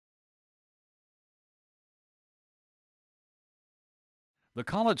The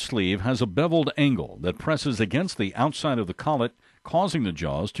collet sleeve has a beveled angle that presses against the outside of the collet, causing the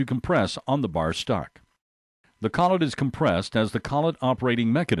jaws to compress on the bar stock. The collet is compressed as the collet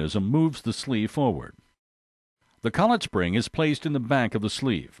operating mechanism moves the sleeve forward. The collet spring is placed in the back of the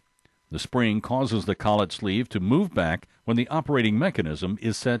sleeve. The spring causes the collet sleeve to move back when the operating mechanism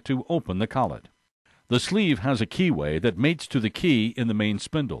is set to open the collet. The sleeve has a keyway that mates to the key in the main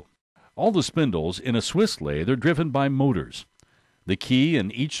spindle. All the spindles in a Swiss lathe are driven by motors. The key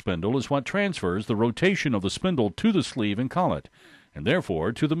in each spindle is what transfers the rotation of the spindle to the sleeve and collet, and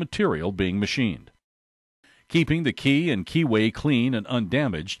therefore to the material being machined. Keeping the key and keyway clean and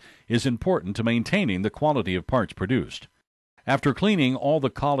undamaged is important to maintaining the quality of parts produced. After cleaning all the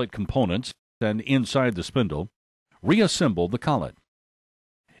collet components and inside the spindle, reassemble the collet.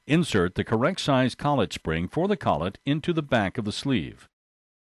 Insert the correct size collet spring for the collet into the back of the sleeve.